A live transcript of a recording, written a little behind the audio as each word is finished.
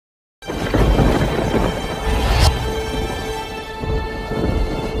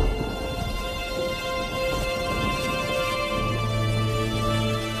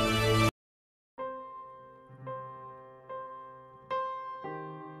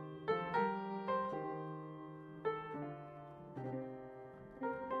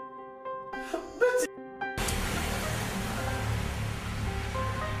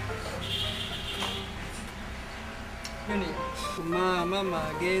Mama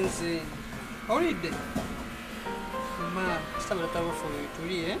agenze. Holiday. Mama, staba tabo for you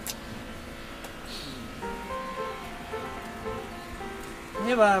tulie.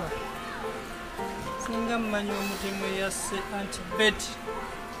 Ne baba. Singa mmanyi omutemu yasse Auntie Betty.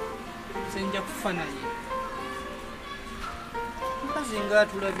 Senja kufa naye. Mukazi nga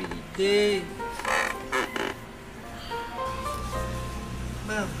atulabiridde.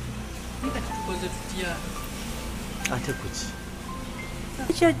 Baba, nika kitukoze tutya? Ate kuki?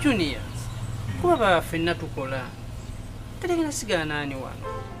 Ekya Junior. Kuba bafenna tukola. Terekena sigala nani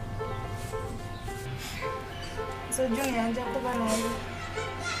wano. So Junior nja kuba naye.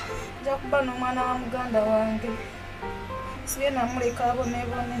 Nja kuba n'omwana wa muganda wange. Siye namuleka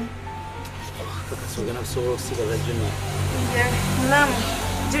abonebone. Kakasogana kusobola okusigala Junior. Mulamu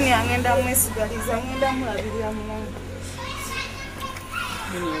Junior ngenda mwesigaliza, ngenda mulabirira mulungi.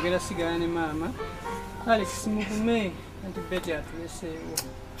 Junior yogera sigala ne mama. Alex mugume Auntie Betty atuleseewo.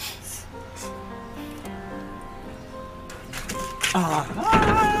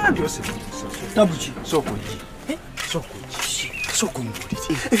 Byose tabuki sokuki sokumbulire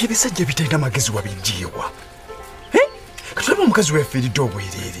ebyo bisajja bitenda magezi wabijiwa katulaba omukazi wefiiridde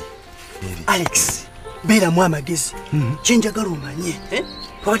obwerere. Alex beera mu amagezi kyenjagala omanye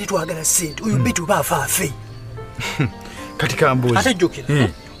twabadde twagala ssente oyo Betty oba afaafe kati kambuuzi ate jjukira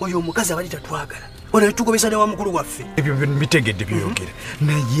oyo omukazi abadde tatwagala ono tugobesa ne wa mukulu waffe. Ebyo bitegedde byogera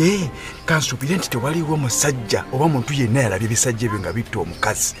naye kansubire nti tewaliwo musajja oba muntu yenna yalabye ebisajja ebyo nga bitta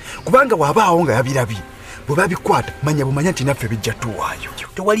omukazi kubanga wabaawo nga yabirabye bwe babikwata manya bumanya nti naffe bijja tuwaayo.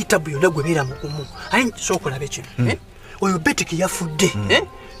 Tewali tabu yonna gwe beera mugumu aye sookolaba kino oyo Betty ke yafudde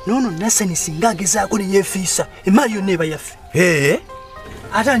noono Nasani singa agezaako ne yeefiisa emaali yonna eba yaffe.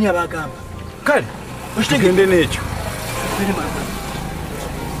 Ate ani abagamba kale okitegende n'ekyo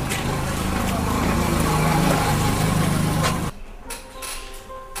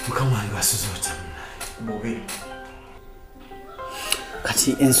mukama wange wasuzoota bobe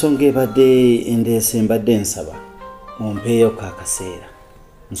kati ensonga ebadde endeese mbadde nsaba ompeeyo kaakaseera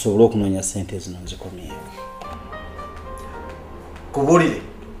nsobole okunoonya ssente zino nzikomyewo. Kubuulire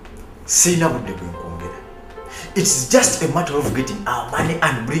sirina budde bwenkwongera. It's just a matter of getting our money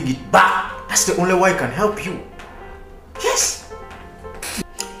and bring it back. That's the only way I can help you. Yes.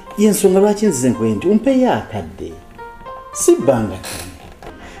 Yensonga lwaki nzize nkwe nti ompeeyo akadde si bbanga ttone.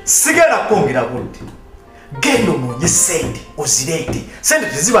 Sigenda kwongera budde. Genda onoonye ssente ozireete. Ssente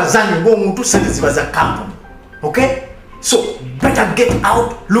teziba zange ng'omuntu, ssente ziba za company. Okay? So better get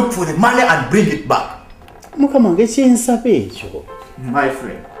out, look for the money and bring it back. Mukama wange kyensaba ekyo. My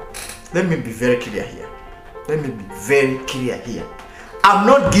friend, let me be very clear here. Let me be very clear here. I'm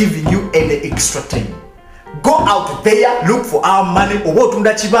not giving you any extra time. Go out there, look for our money, oba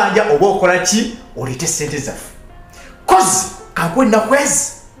otunda kibanja, oba okola ki, olete ssente zaffe. Cause kakwenda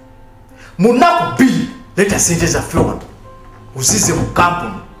kwezi. Munaku B, leta ssente zaffe wano. Uzize mu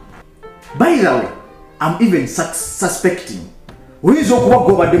company. By the way, I'm even suspecting. Oyinza okuba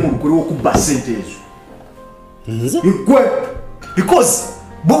gw'obadde mu lukwe lw'okubba ssente ezo. Nze? Because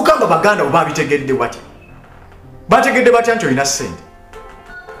bukanga baganda oba bitegedde batya. Bategedde batya nti olina ssente.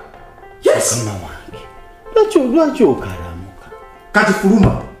 Yes. Mukama wange. Lwaki okalamuka? Kati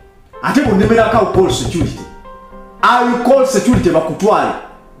fuluma. Ate bw'onnemerako awo call security. I will call security bakutwale.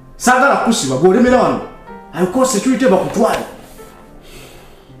 Sagala kusiba bw'olemera wano. I will call security bakutwale.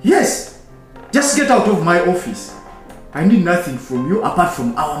 Yes. Just get out of my office. I need nothing from you apart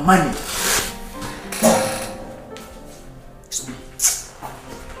from our money.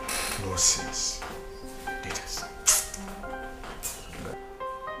 Nonsense.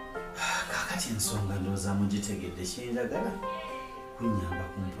 Kakati ensonga ndowooza mugitegedde kyenjagala kunnyamba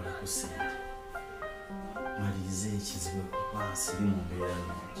kumpola ku ssente. Malirize ekizibu kuba siri mu mbeera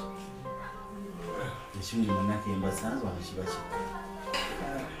nnungi. Ekindi munnako embasanze wano kiba kiba.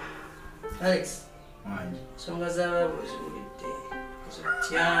 Alex, nsonga z'abaabo ziwulidde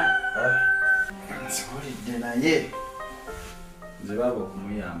zotya? Nziwulidde naye nze baaba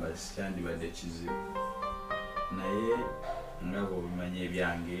okumuyamba sikyandibadde kizibu naye nga bw'obimanya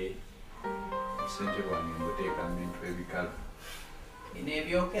ebyange obusente bwange mbuteeka mu bintu ebikala bino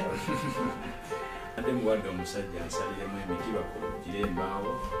ebyokero ate muwadde omusajja ansaliremu emiti bakugire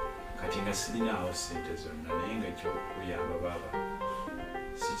embaawo kati nga sirinaawo ssente zonna naye nga kyokuyamba baaba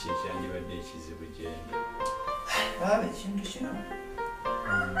si kyekyandibadde ekizibu gyendi. baaba ekintu kino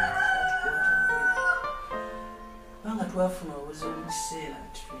kubanga twafuna obuzibu mu kiseera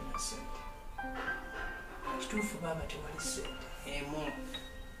nti tulina ssente. Kituufu baaba tewali ssente emu.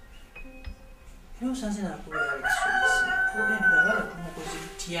 Era osanze nakubeera Alex tugenda baaba tumukozi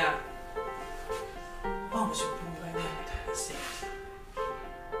tutya. Obuzibu tumubalira. sente.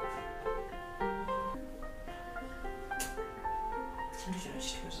 Ekintu kino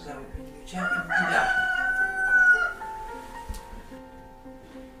kituusiza bubinyo kyatujjira.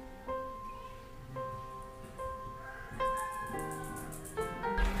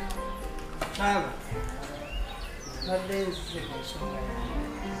 Laba, badde nzize ku nsonga yange.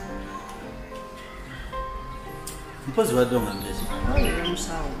 Mpozi badde ongambye ki? Wabira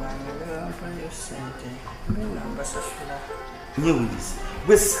musawo bange bebampayo ssente nga mbasasula. Nyewulize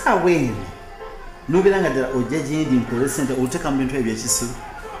gwe ssaawa eno n'obeera nga ddala ojja gyendi nkole ssente oteeka mu bintu ebyekisiru.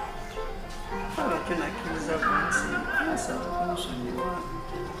 Abakyo nakkiriza ku nsi nasaba kunsonyiwa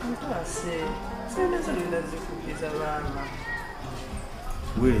nkwase sente zonna zikubbiza baama.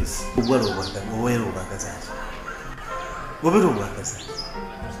 Wezi obwala oweera obwagaza ki? Obeera obwagaza ki?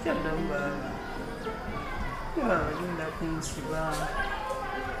 Sikyaddamu baama eba bagenda kunsiba.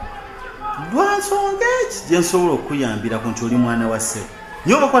 Lwa nsonga eki gye nsobola okukuyambirako nti oli mwana wa ssebo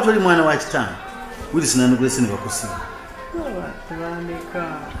naye obakwata oli mwana wa kitanda wilisi nanugulese ne bakusiba. Aba tebandeka.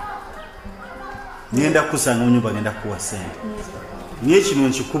 Ngenda kukusanga mu nyumba agenda kukuwa ssente naye kino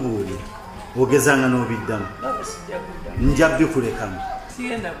nkikubuulira ogezanga n'obiddamu Laba sijja kuddamu. nja bikulekamu.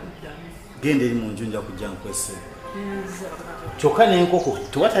 Sigenda kuddamu. Genda eri mu nju nja kujja nkwesebe kyokka n'enkoko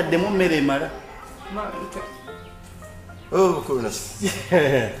tewataddemu mmere emala.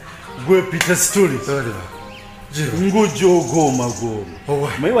 Gwe Peter Story ngujja ogooma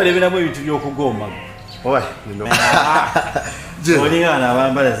maye waleberamu ebintu by'okugooma olinga bano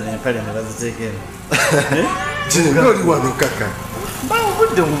abambala zino empale ne baziteekera oli wano kaka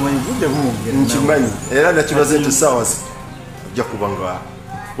budde mumanyi budde bumwongera nkimanyi era nakibaze nti saawa ojja kuba nga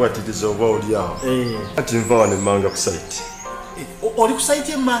kwatiriza oba oli awo ati nva wano emmanga ku saiti. oli ku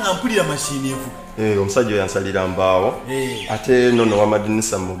saiti emmanga mpulira mashini evuga. Omusajja oyo yansalira mbaawo ate nono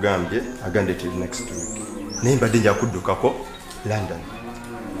wamadinisa mugambye agandeeteri next week naye mbadde nja kuddukako London.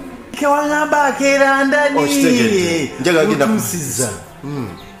 Kewangamba akeerandani njagagenda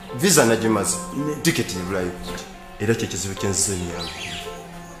visa nagimaze tiketi ebulayo era kyekizibu kyenzize enyamba.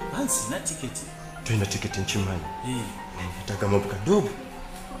 ansina tiketi tulina tiketi nkimanyi ntagamba bukadde obwo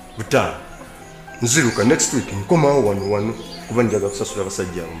butaano nziruka next week nkomawo wano kuba njaga kusasula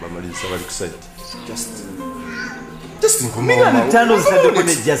abasajja abo mbamaliriza bali ku site just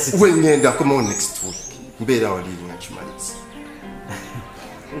wengenda komawo next week mbeera wali nakimaliza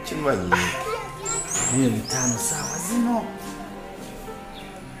nkimanyi milioni 5 saawa zino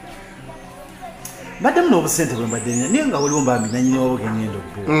mbadde muno obusente bwe mbadde nina naye nga waliwo mbambi nanyini wabo gengenda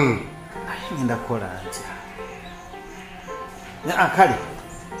okubuuka ngenda kukola ntya kale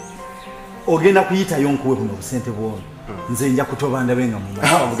ogenda kuyitayo nkuwe buno obusente bwono nze nja kutoba ndabe nga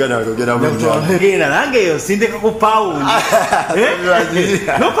mugenda nange eyo sindeka ku pawundi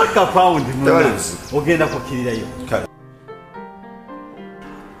nopaka pawundi ogenda kukkirirayo.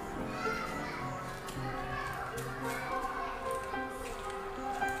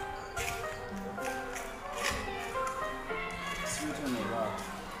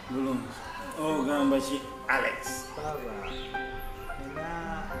 Ogamba ki Alex?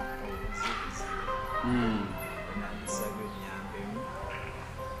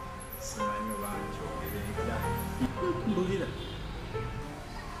 Mbulira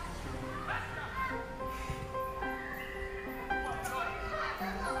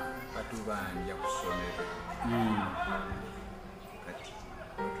batubanja kusomero kati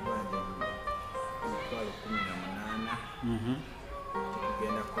batubanja emitwalo 18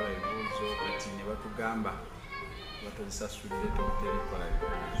 tugenda kukola ebibuuzo kati ne batugamba batozisasudde tokutera kukola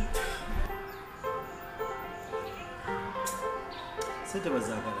ebibuuzo. sente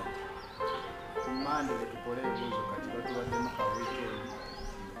bazaagala Mande tukole ebibuuzo kati batubaddemu ka weekend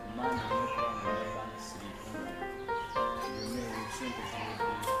mande n'okubanga ne bank sleep yonna ebisente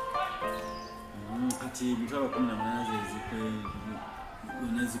kati emitwalo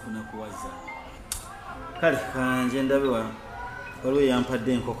 18 zikunakuwaza. Kale kanje ndabe waliwo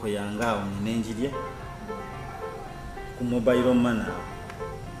yampadde enkoko yange awo nenjirye ku mobile money awo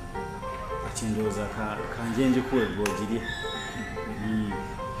kati ndowooza kanje njikuwe gwogirye.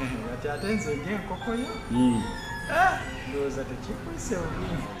 kati ate nze nje enkoko yo ndowooza tekikwise obi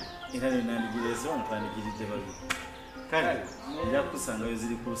era nenandigirezo ntandigiridde babiri kale nja kusangayo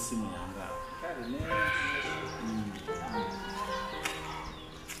ziri ku simu yange awo.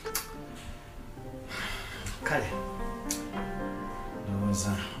 Kale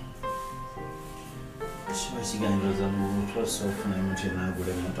ndowooza kiba kiganjooza mu muntu osoofuna emuntu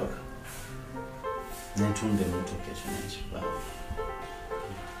enaagula emmotoka nentunda emmotoka ekyo nekivaamu.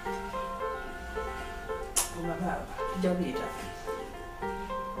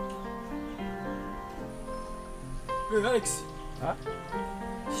 Alex.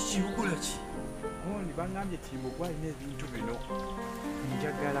 Kiki ki? Oni bangambye timugwa ine ebintu bino.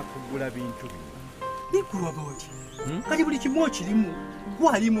 Njagala kugula bintu bino. Nikulwa boti. Kati buli kimu kirimu.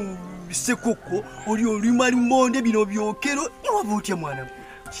 Gwali mu bisekoko oli mali monde bino byokero iwa boti mwana.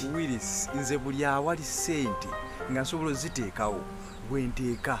 Willis nze buli awali sente nga nsobola ziteekawo bwe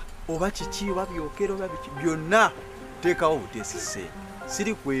nteeka oba kiki oba byokero oba byonna teekawo buteesise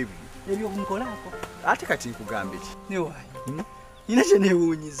siri ku ebyo ebyo kumukolaako ate kati nkugambe ki newaayi nina kye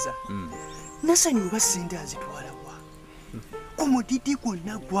neewuunyiza nasanyu oba sente azitwala wa ku mutiti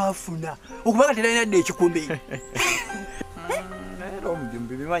gwonna gwafuna okuba nga teralina dde ekikumbe naye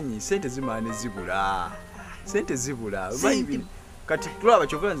omubyumbi bimanyi sente zimala ne zibula sente zibula kati tulaba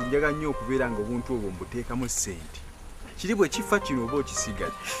kyovula nze njaga nnyo okubeera nga obuntu obwo mbuteekamu sente kiri bwe kifa kino oba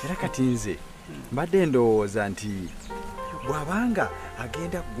okisigaza era kati nze mbadde ndowooza nti bw'abanga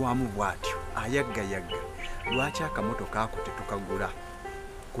agenda kugwamu bw'atyo ayaggayagga lwaki akamotoka ako tetukagula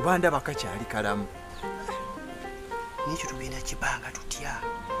kuba ndaba kakyali kalamu nekyo tugenda kibanga tutya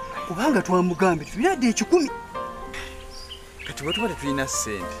kubanga twamugambe tulina dde 10 kati bwe tuba tetulina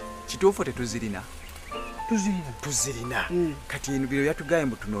sente kituufu tetuzirina tuzirina kati eno biro byatugaye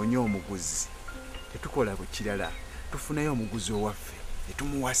mbu tunoonye omuguzi tetukola bwe kirala tufunayo omuguzi owaffe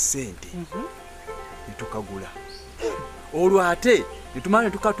netumuwa sente netukagula olwo ate netumala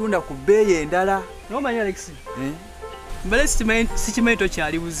netukatunda ku bbeeyi endala nomanyi Alex mbale sikimanyi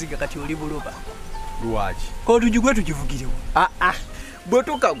tokyali buziga kati oli buloba lwaki kotugigwe tugivugirewo bwe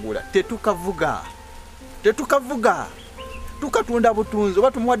tukagula tetukavuga tukatunda butunzi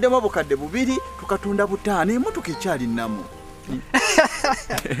oba tumuwaddemu obukadde 2 tukatunda 5 emotoka ekyali namu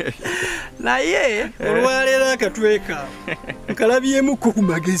naye olwaleero akatweka nkalabyemukko ku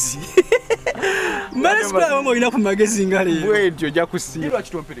magezi mbale sikulaba nga olina ku magezi nga leero bwentyo ojja kusiiba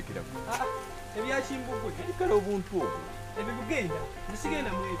lwaki tomperekeramu ebyakimbugo ekikala obuntu obwo ebyo bugenda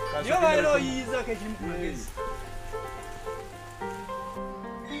musigenda mwetu naye olwaleero oyiyizaako ekirimu ku magezi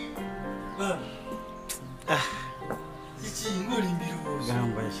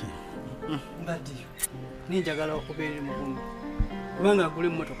gamba ki mbaddeyo ninjagala okubeera mugumu kubanga agula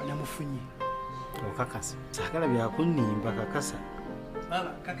emmotoka namufunye okakasa saagala byakunnimba kakasa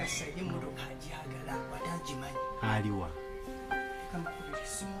baba kakasa emmotoka agyagala wate agimanyi aliwa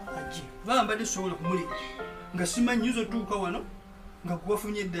aje baba mbadde sobola kumuleka nga simanyi nyiza otuuka wano nga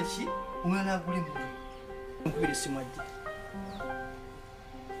kuwafunye eddaki omwana agula emmotoka nkubira essimu ajje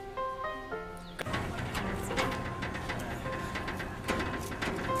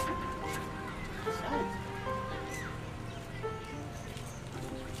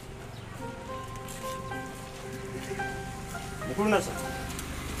Nasa.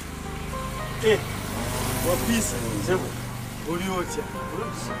 Wapisa. Sebo. Uliotia.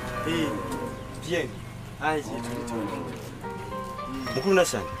 Bien. Aje tulitoka. Mukuru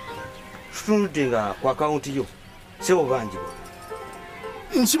Nasa. Tutunudde nga ku akaunti yo. Sebo bangi.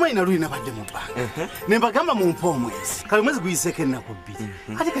 Nchimanyi naluli nabadde mu banka. Ne mbagamba mu mpo omwezi. Kale mwezi guyiseko ennaku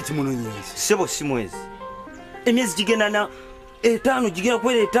 2. Ate kati munonyezi. Sebo si mwezi. Emyezi gigenda na 5 gigenda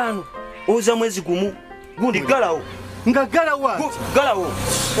kwera 5. Oza mwezi gumu. Gundi galawo. Nga galawa galawo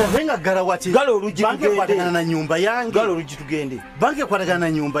venga galawa ti galo oluji kwatagana na nyumba yange galo oluji tugende banke kwatagana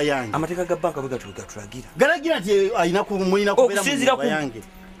na nyumba yange amateka ga banka bega tulagira galagira ti ayina ku muyina kubera mu nyumba yange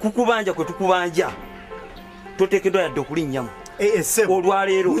kukubanja kwe tukubanja totekedwa yadde okulinnyamu sebo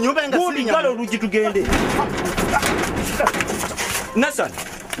olwaleero gundi galo oluji tugende Nasan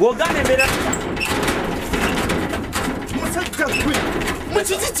wogane mbera musajja kwe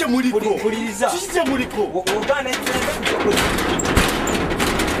Muchichiche muliko. Chichiche muliko. Wogane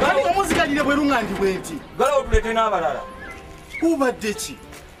bali muzika lile bwerungandi bwenti. Gala otulete n'abalala. Ubadde ki?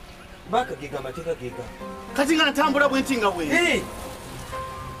 Baka gega mateka gega. Kati nga ntambula bwenti nga bwenti.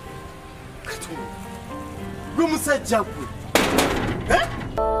 Katu. Gwe musajja gwe.